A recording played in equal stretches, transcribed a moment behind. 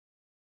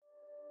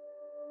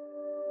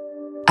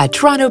At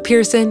Toronto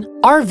Pearson,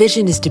 our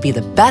vision is to be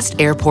the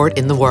best airport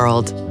in the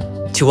world.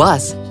 To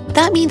us,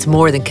 that means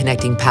more than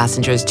connecting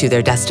passengers to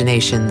their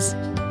destinations.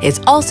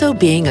 It's also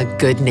being a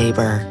good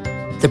neighbour.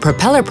 The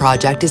Propeller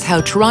Project is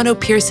how Toronto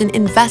Pearson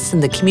invests in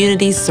the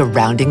communities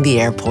surrounding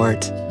the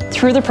airport.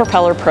 Through the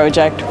Propeller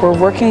Project, we're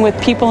working with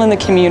people in the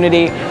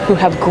community who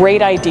have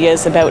great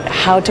ideas about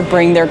how to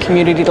bring their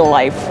community to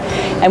life.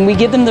 And we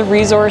give them the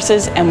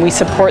resources and we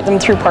support them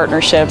through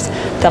partnerships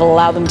that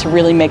allow them to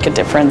really make a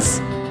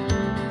difference.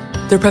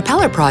 The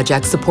Propeller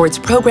Project supports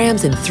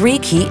programs in 3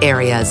 key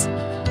areas: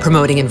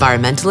 promoting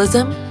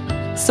environmentalism,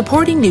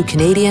 supporting new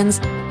Canadians,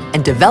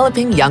 and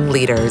developing young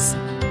leaders.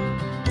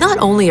 Not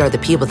only are the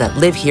people that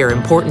live here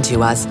important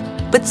to us,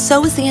 but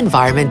so is the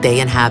environment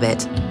they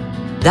inhabit.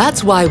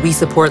 That's why we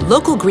support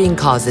local green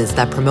causes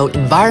that promote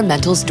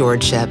environmental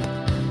stewardship.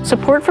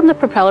 Support from the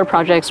Propeller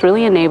Projects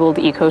really enabled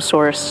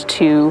EcoSource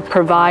to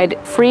provide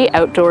free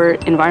outdoor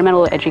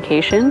environmental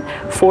education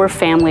for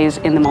families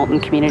in the Malton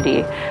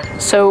community.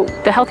 So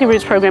the Healthy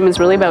Roots program is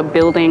really about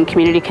building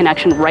community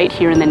connection right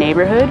here in the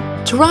neighborhood.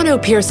 Toronto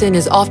Pearson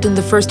is often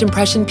the first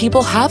impression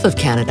people have of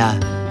Canada.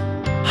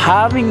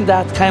 Having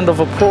that kind of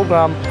a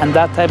program and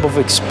that type of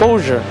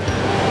exposure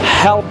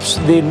helps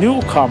the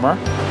newcomer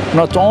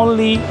not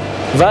only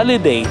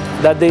validate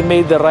that they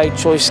made the right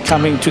choice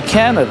coming to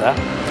Canada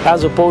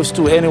as opposed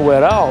to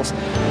anywhere else,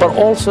 but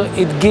also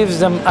it gives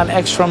them an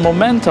extra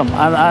momentum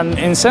and an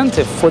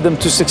incentive for them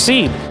to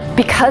succeed.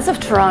 Because of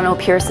Toronto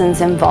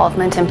Pearson's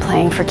involvement in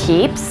Playing for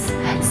Keeps,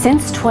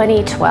 since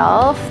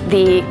 2012,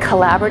 the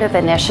collaborative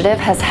initiative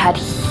has had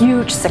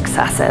huge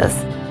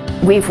successes.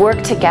 We've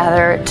worked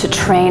together to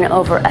train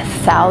over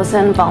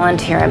 1,000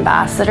 volunteer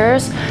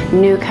ambassadors,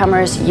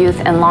 newcomers,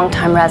 youth, and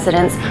longtime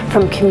residents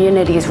from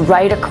communities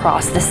right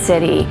across the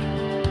city.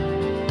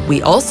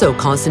 We also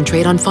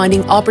concentrate on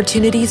finding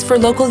opportunities for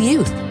local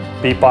youth.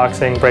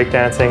 Beatboxing,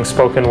 breakdancing,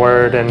 spoken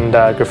word, and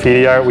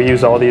graffiti art. We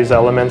use all these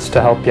elements to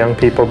help young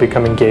people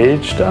become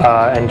engaged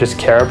and just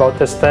care about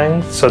this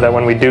thing, so that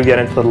when we do get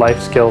into the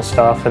life skill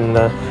stuff and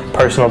the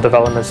personal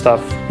development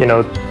stuff, you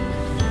know,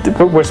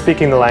 we're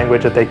speaking the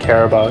language that they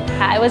care about.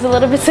 I was a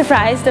little bit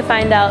surprised to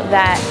find out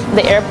that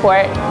the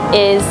airport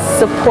is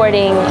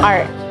supporting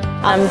art.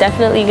 I'm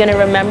definitely going to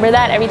remember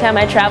that every time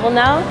I travel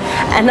now,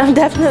 and I'm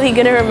definitely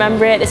going to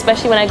remember it,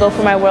 especially when I go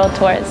for my world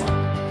tours.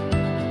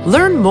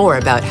 Learn more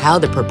about how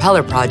the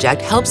Propeller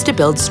Project helps to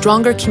build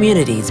stronger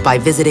communities by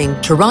visiting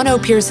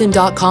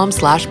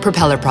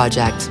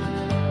torontopearson.com/propellerproject.